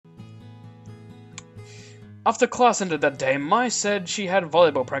After class ended that day, Mai said she had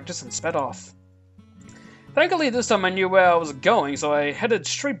volleyball practice and sped off. Thankfully, this time I knew where I was going, so I headed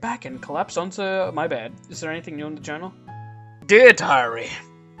straight back and collapsed onto my bed. Is there anything new in the journal? Dear Diary,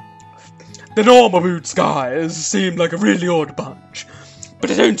 the normal boots guys seem like a really odd bunch,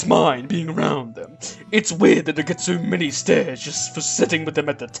 but I don't mind being around them. It's weird that I get so many stares just for sitting with them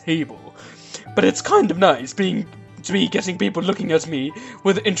at the table, but it's kind of nice being getting people looking at me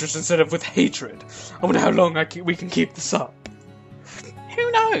with interest instead of with hatred. I wonder how long we can keep this up.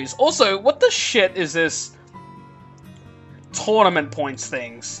 Who knows? Also, what the shit is this tournament points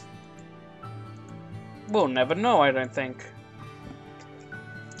things? We'll never know, I don't think.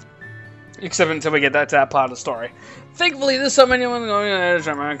 Except until we get to that part of the story. Thankfully, this time anyone going to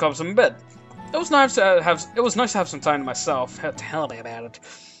try and cop some bed. It was nice to have some time to myself. Tell me about it.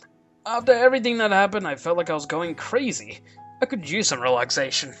 After everything that happened, I felt like I was going crazy. I could use some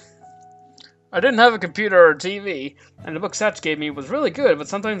relaxation. I didn't have a computer or a TV, and the book Satch gave me was really good, but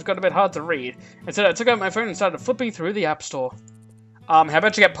sometimes got a bit hard to read. Instead, I took out my phone and started flipping through the App Store. How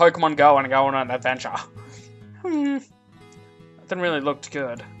about you get Pokemon Go and go on an adventure? That didn't really look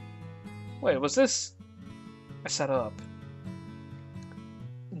good. Wait, was this? I set up.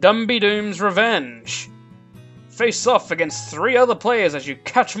 Dumby-Doom's Revenge. Face off against 3 other players as you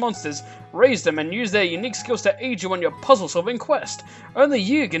catch monsters, raise them, and use their unique skills to aid you on your puzzle-solving quest. Only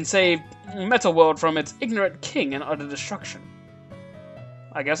you can save Metal World from its ignorant king and utter destruction.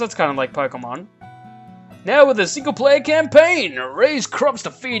 I guess that's kind of like Pokemon. Now with a single-player campaign, raise crops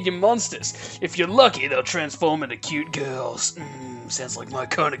to feed your monsters. If you're lucky, they'll transform into cute girls. Sounds like my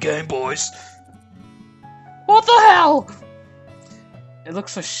kind of game, boys. What the hell? It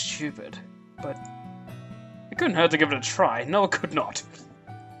looks so stupid, but it couldn't hurt to give it a try. No, it could not.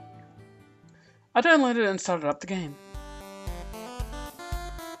 I downloaded it and started up the game.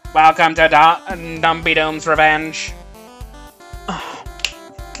 Welcome to Dumby-Doom's Revenge.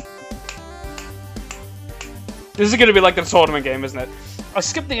 This is gonna be like the tournament game, isn't it? I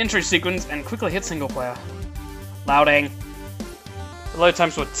skipped the intro sequence and quickly hit single player. Loading. The load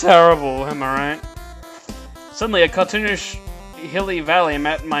times were terrible, am I right? Suddenly a cartoonish hilly valley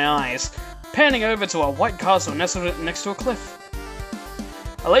met my eyes, panning over to a white castle nestled next to a cliff.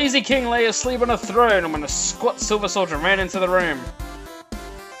 A lazy king lay asleep on a throne when a squat silver soldier ran into the room.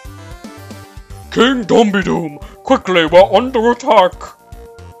 King Dumby-Doom, quickly, we're under attack!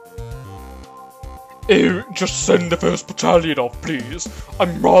 Just send the first battalion off, please.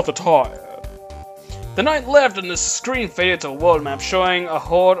 I'm rather tired. The knight left and the screen faded to a world map showing a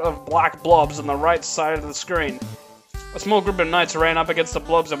horde of black blobs on the right side of the screen. A small group of knights ran up against the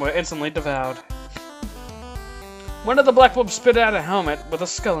blobs and were instantly devoured. One of the black blobs spit out a helmet with a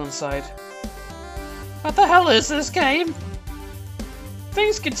skull inside. What the hell is this game?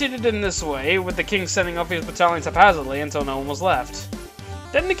 Things continued in this way, with the king sending off his battalions haphazardly until no one was left.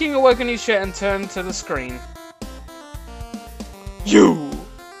 Then the king awoke in his chair and turned to the screen. You!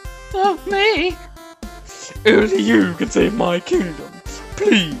 Oh, me? Only you can save my kingdom.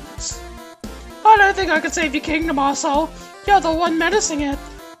 Please. I don't think I can save your kingdom, arsehole. You're the one menacing it.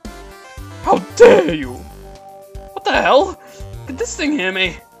 How dare you! What the hell? Did this thing hear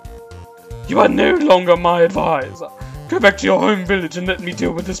me? You are no longer my advisor. Go back to your home village and let me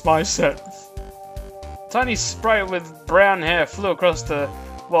deal with this myself. A tiny sprite with brown hair flew across the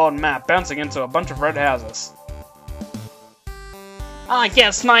world map, bouncing into a bunch of red houses. I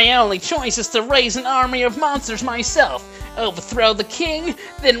guess my only choice is to raise an army of monsters myself, overthrow the king,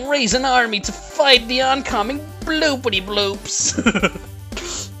 then raise an army to fight the oncoming bloopity bloops.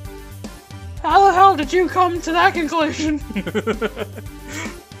 How the hell did you come to that conclusion?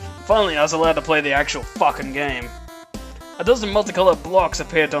 Finally, I was allowed to play the actual fucking game. A dozen multicolored blocks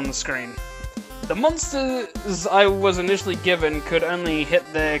appeared on the screen. The monsters I was initially given could only hit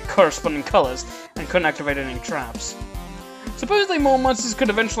their corresponding colors and couldn't activate any traps. Supposedly more monsters could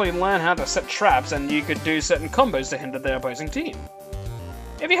eventually learn how to set traps and you could do certain combos to hinder their opposing team.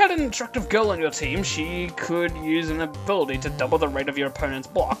 If you had an attractive girl on your team, she could use an ability to double the rate of your opponent's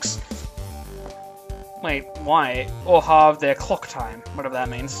blocks. Wait, why? Or halve their clock time, whatever that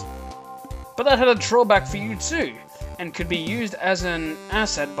means. But that had a drawback for you too, and could be used as an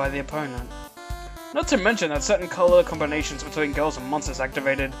asset by the opponent. Not to mention that certain color combinations between girls and monsters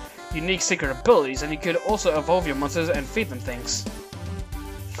activated unique secret abilities, and you could also evolve your monsters and feed them things.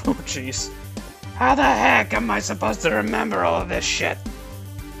 Oh jeez. How the heck am I supposed to remember all of this shit?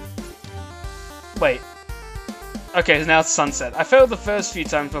 Wait. Okay, so now it's sunset. I failed the first few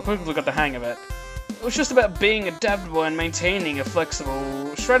times, but quickly got the hang of it. It was just about being adaptable and maintaining a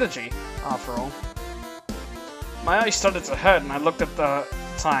flexible strategy, after all. My eyes started to hurt and I looked at the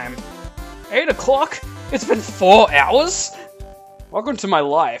time. 8 o'clock? It's been 4 hours? Welcome to my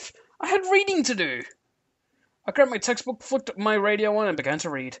life. I had reading to do. I grabbed my textbook, flicked my radio on, and began to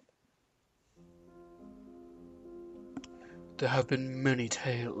read. There have been many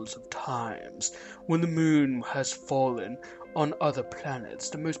tales of times when the moon has fallen on other planets,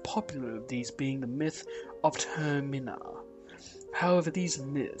 the most popular of these being the myth of Termina. However, these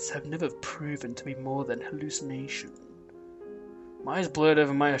myths have never proven to be more than hallucination. My eyes blurred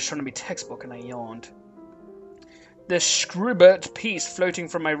over my astronomy textbook and I yawned. The Scrubert piece floating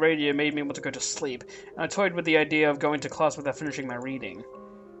from my radio made me want to go to sleep, and I toyed with the idea of going to class without finishing my reading.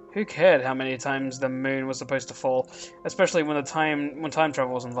 Who cared how many times the moon was supposed to fall, especially when time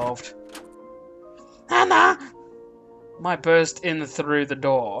travel was involved? Hana! I burst in through the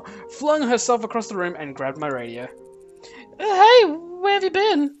door, flung herself across the room, and grabbed my radio. Hey, where have you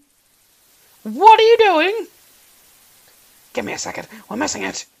been? What are you doing? Give me a second, we're missing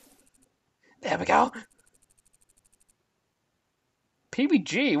it. There we go.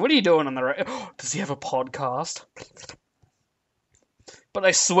 PBG, what are you doing on the radio? Does he have a podcast? But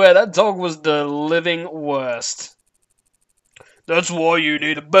I swear, that dog was the living worst. That's why you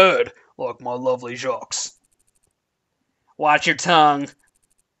need a bird, like my lovely Jacques. Watch your tongue.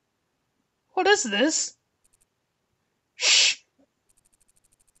 What is this? Shh!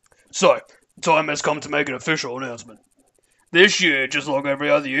 So, time has come to make an official announcement. This year, just like every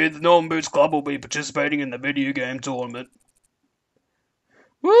other year, the Northern Boots Club will be participating in the video game tournament.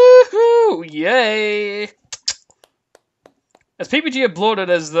 Woohoo! Yay! As PPG applauded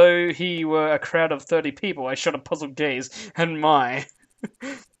as though he were a crowd of 30 people, I shot a puzzled gaze, and my...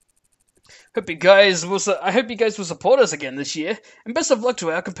 I hope you guys will support us again this year, and best of luck to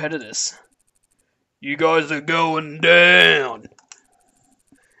our competitors. You guys are going down!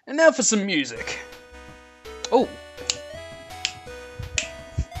 And now for some music. Oh.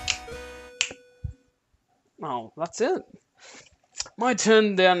 Oh, that's it. I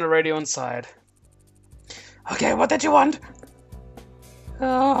turned down the radio inside. Okay, what did you want?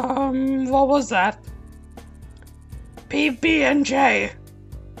 What was that? PB&J.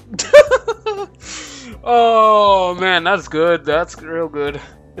 Oh, man, that's good. That's real good.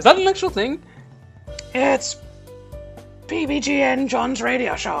 Is that an actual thing? It's PBG and John's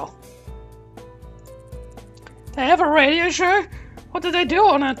radio show. They have a radio show? What do they do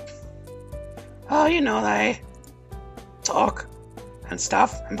on it? Oh, you know, they talk and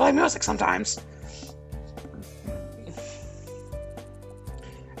stuff and play music sometimes.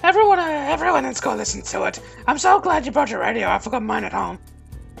 Everyone in school listens to it. I'm so glad you brought your radio. I forgot mine at home.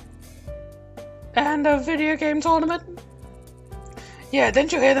 And a video game tournament? Yeah,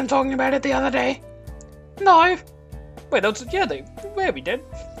 didn't you hear them talking about it the other day? No. Wait, we did.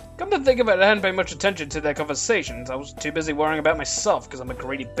 Come to think of it, I hadn't paid much attention to their conversations. I was too busy worrying about myself because I'm a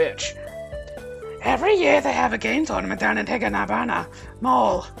greedy bitch. Every year they have a game tournament down in Higanabana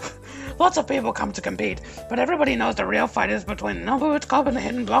Mall. Lots of people come to compete, but everybody knows the real fight is between the Nobu Club and the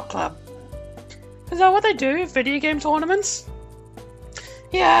Hidden Block Club. Is that what they do? Video game tournaments?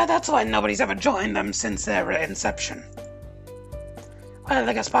 Yeah, that's why nobody's ever joined them since their inception. Well,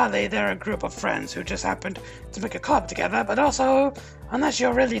 I guess partly they're a group of friends who just happened to make a club together, but also, unless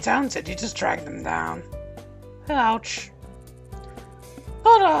you're really talented, you just drag them down. Ouch.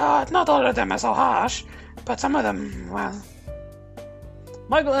 Not all of them are so harsh, but some of them, well...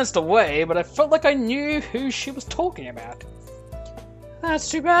 I glanced away, but I felt like I knew who she was talking about. That's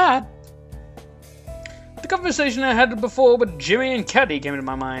too bad. The conversation I had before with Jimmy and Caddy came into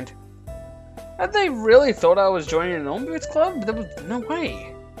my mind. Had they really thought I was joining an Ombuds club? There was no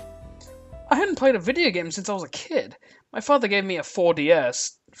way. I hadn't played a video game since I was a kid. My father gave me a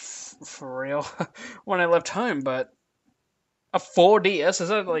 4DS, for real, when I left home, but... A 4DS? Does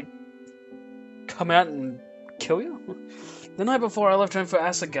that, like, come out and kill you? The night before I left home for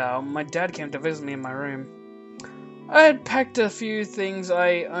Asagao, my dad came to visit me in my room. I had packed a few things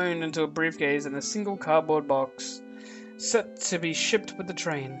I owned into a briefcase in a single cardboard box, set to be shipped with the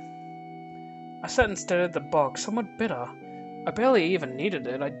train. I sat and stared at the box, somewhat bitter. I barely even needed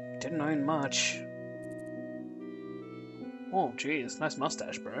it, I didn't own much. Oh, jeez, nice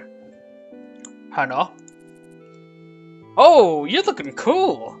mustache, bro. Hana? Oh, you're looking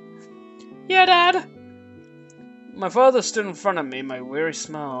cool! Yeah, Dad! My father stood in front of me, a weary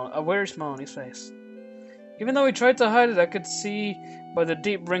smile on his face. Even though he tried to hide it, I could see by the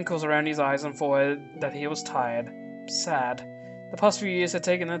deep wrinkles around his eyes and forehead that he was tired, sad. The past few years had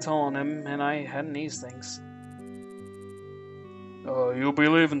taken a toll on him, and I hadn't eased things. You'll be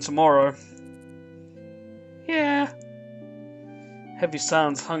leaving tomorrow. Yeah. Heavy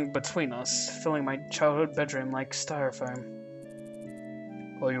silence hung between us, filling my childhood bedroom like styrofoam.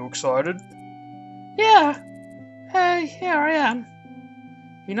 Are you excited? Yeah. Hey, here I am.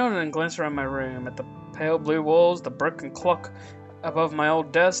 He nodded and glanced around my room at the pale blue walls, the broken clock above my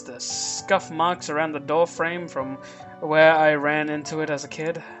old desk, the scuff marks around the door frame from where I ran into it as a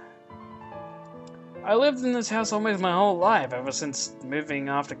kid. I lived in this house almost my whole life, ever since moving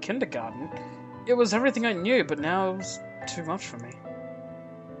after kindergarten. It was everything I knew, but now it was too much for me.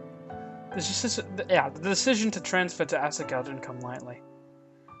 The decision to transfer to Asagao didn't come lightly.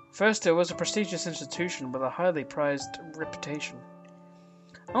 First, it was a prestigious institution with a highly prized reputation.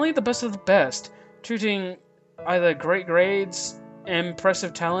 Only the best of the best, tutoring either great grades,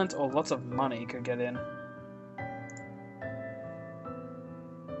 impressive talent, or lots of money could get in.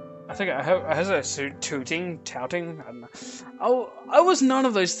 Touting? I don't know. I was none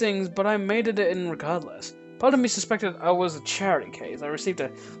of those things, but I made it in regardless. Part of me suspected I was a charity case. I received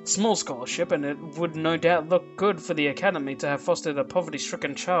a small scholarship, and it would no doubt look good for the Academy to have fostered a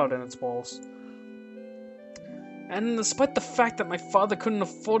poverty-stricken child in its walls. And despite the fact that my father couldn't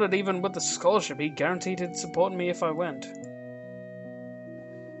afford it even with the scholarship, he guaranteed he'd support me if I went.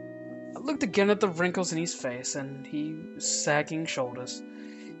 I looked again at the wrinkles in his face and his sagging shoulders.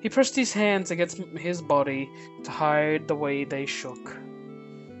 He pressed his hands against his body to hide the way they shook.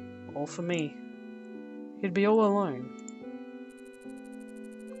 All for me. He'd be all alone.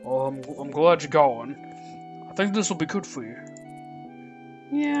 Oh, I'm glad you're going. I think this will be good for you.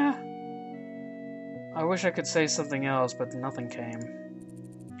 Yeah. I wish I could say something else, but nothing came.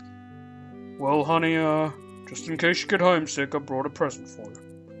 Well, honey, just in case you get homesick, I brought a present for you.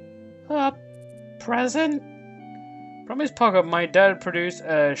 A present? From his pocket, my dad produced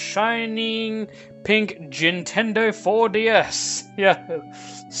a shining pink Nintendo 4DS. Yeah,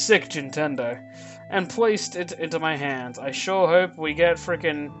 sick Nintendo. And placed it into my hands. I sure hope we get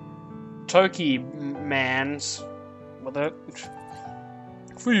frickin' Toki Mans with it.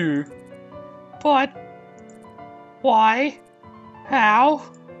 For you. But why? How?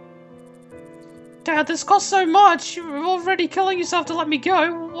 Dad, this costs so much. You're already killing yourself to let me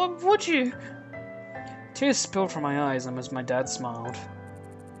go. Why would you? Tears spilled from my eyes as my dad smiled.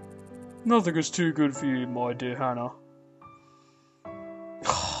 Nothing is too good for you, my dear Hana.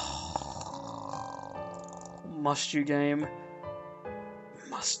 Must you, game?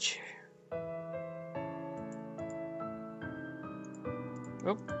 Must you?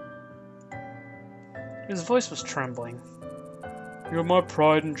 Oh. His voice was trembling. You're my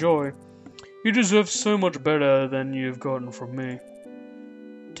pride and joy. You deserve so much better than you've gotten from me.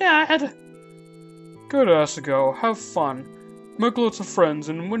 Dad! Go to Asagao, have fun, make lots of friends,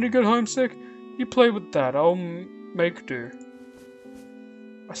 and when you get homesick, you play with that. I'll make do.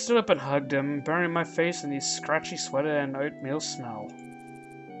 I stood up and hugged him, burying my face in his scratchy sweater and oatmeal smell.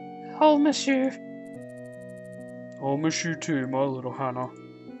 I'll miss you. I'll miss you too, my little Hana.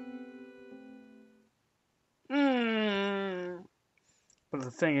 But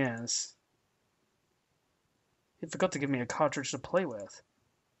the thing is, he forgot to give me a cartridge to play with.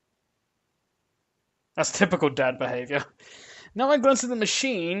 That's typical dad behavior. Now I glance at the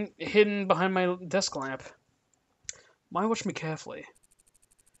machine hidden behind my desk lamp. Why watch me carefully?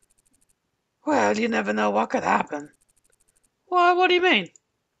 Well, you never know what could happen. What do you mean?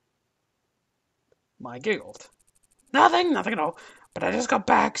 I giggled. Nothing at all. But I just got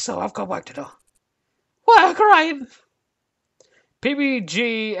back, so I've got work to do. Well, great.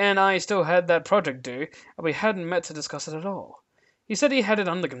 PBG and I still had that project due, and we hadn't met to discuss it at all. He said he had it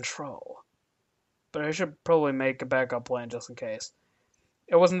under control. But I should probably make a backup plan just in case.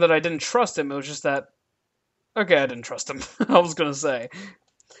 It wasn't that I didn't trust him, it was just that... Okay, I didn't trust him, I was gonna say.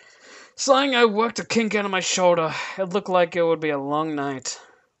 Sighing, I worked a kink out of my shoulder. It looked like it would be a long night.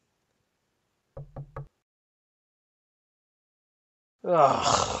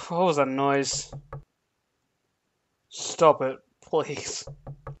 Ugh, what was that noise? Stop it, please.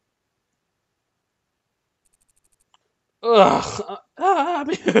 Ugh, I'm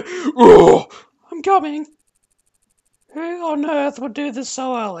coming. Who on earth would do this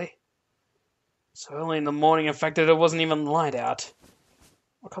so early? So early in the morning, in fact, that it wasn't even light out.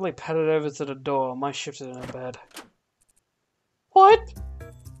 I calmly padded over to the door. My shifted in her bed. What?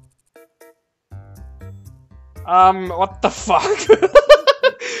 What the fuck?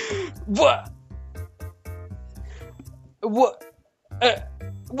 What? What?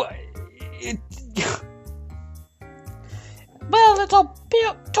 What? My little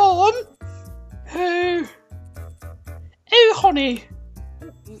bit torn. Who? Oh, honey.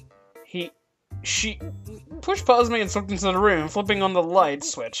 She pushed past me and slipped into the room, flipping on the light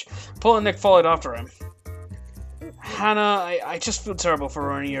switch. Paul and Nick followed after him. Hana, I just feel terrible for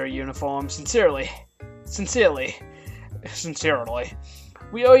ruining your uniform. Sincerely.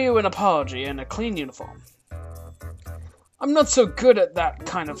 We owe you an apology and a clean uniform. I'm not so good at that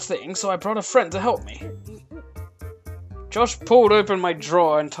kind of thing, so I brought a friend to help me. Josh pulled open my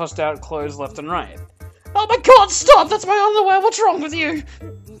drawer and tossed out clothes left and right. Oh my god, stop! That's my underwear! What's wrong with you?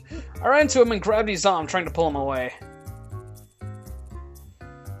 I ran to him and grabbed his arm, trying to pull him away.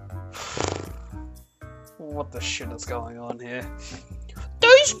 What the shit is going on here?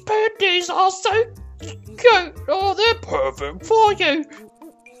 These panties are so cute! Oh, they're perfect for you!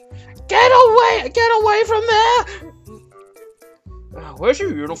 Get away from there! Where's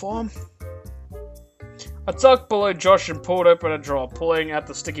your uniform? I tucked below Josh and pulled open a drawer, pulling out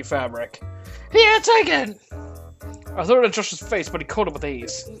the sticky fabric. Here, take it! I threw it at Josh's face, but he caught it with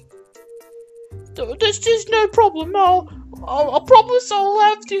ease. This is no problem, I promise I'll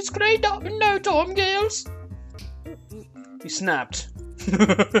have this cleaned up in no time, girls. He snapped.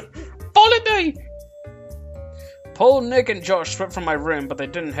 Follow me! Paul, Nick, and Josh swept from my room, but they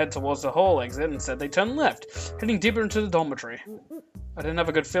didn't head towards the hall exit. Instead, they turned left, heading deeper into the dormitory. I didn't have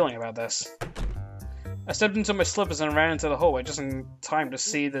a good feeling about this. I stepped into my slippers and ran into the hallway just in time to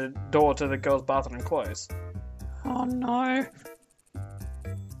see the door to the girls' bathroom close. Oh no.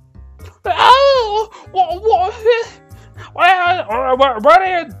 Oh! What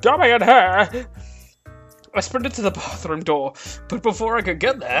are you doing in here? I sprinted to the bathroom door, but before I could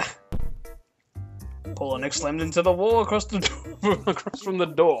get there, Paul and Nick slammed into the wall across from the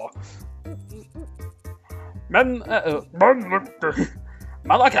door. Men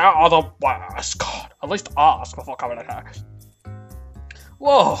like that are the worst. God, at least ask before coming in here.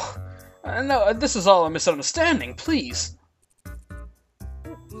 Whoa! No, this is all a misunderstanding, please.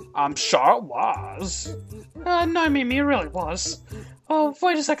 I'm sure it was. No, Mimi, it really was. Oh,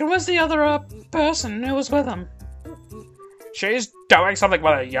 wait a second, where's the other, person who was with him? She's doing something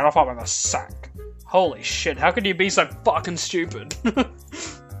with a uniform in the sack. Holy shit, how could you be so fucking stupid?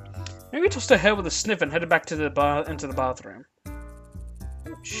 Maybe tossed her hair with a sniff and headed back to into the bathroom.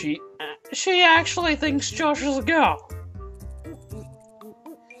 She actually thinks Josh is a girl.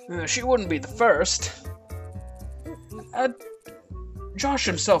 She wouldn't be the first. Josh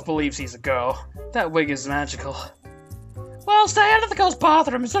himself believes he's a girl. That wig is magical. Well, stay out of the girl's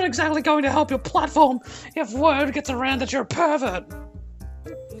bathroom. It's not exactly going to help your platform if word gets around that you're a pervert.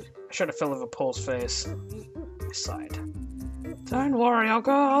 I tried to fill over Paul's face. I sighed. Don't worry,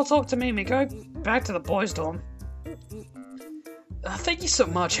 I'll talk to Mimi. Go back to the boys' dorm. Thank you so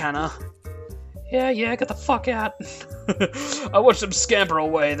much, Hana. Yeah, get the fuck out. I watched him scamper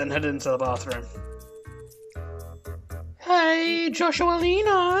away, then headed into the bathroom. Hey, Joshua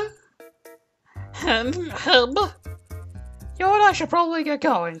Lena. You and I should probably get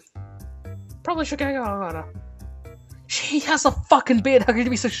going. Probably should get going, Hana. She has a fucking beard, how could you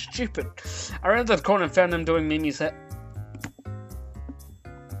be so stupid? I ran to the corner and found him doing Mimi's hair.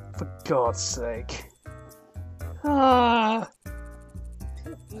 For God's sake. Wait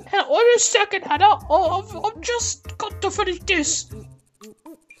a second, Hana. I've just got to finish this.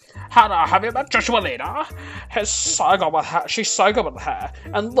 Hana, have you met Joshua Lena? She's so good with hair.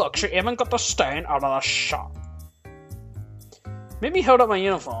 And look, she even got the stain out of the shot. Mimi held up my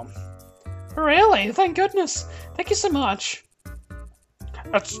uniform. Really? Thank goodness. Thank you so much.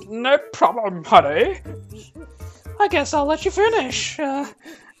 It's no problem, honey. I guess I'll let you finish.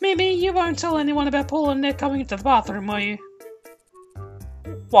 Mimi, you won't tell anyone about Paul and Nick coming into the bathroom, will you?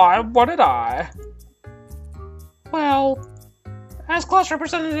 Why, what did I? Well, as class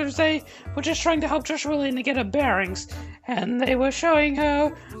representatives, they were just trying to help Joshua Lena get her bearings, and they were showing her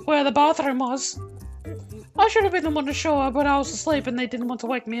where the bathroom was. I should have been the one to show her, but I was asleep and they didn't want to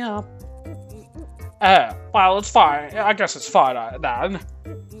wake me up. Well, it's fine. I guess it's fine, then.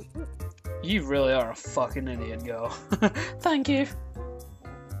 You really are a fucking idiot, girl. Thank you.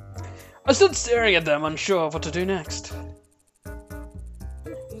 I stood staring at them, unsure of what to do next.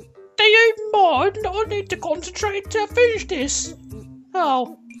 Do you mind? I need to concentrate to finish this.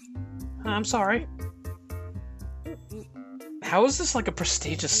 Oh. I'm sorry. How is this like a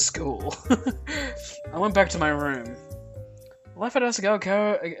prestigious school? I went back to my room. Life at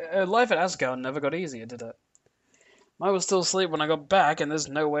Asagao never got easier, did it? I was still asleep when I got back, and there's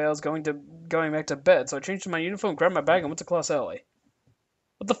no way I was going back to bed, so I changed to my uniform, grabbed my bag, and went to class early.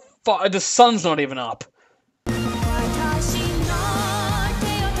 What the fuck? The sun's not even up.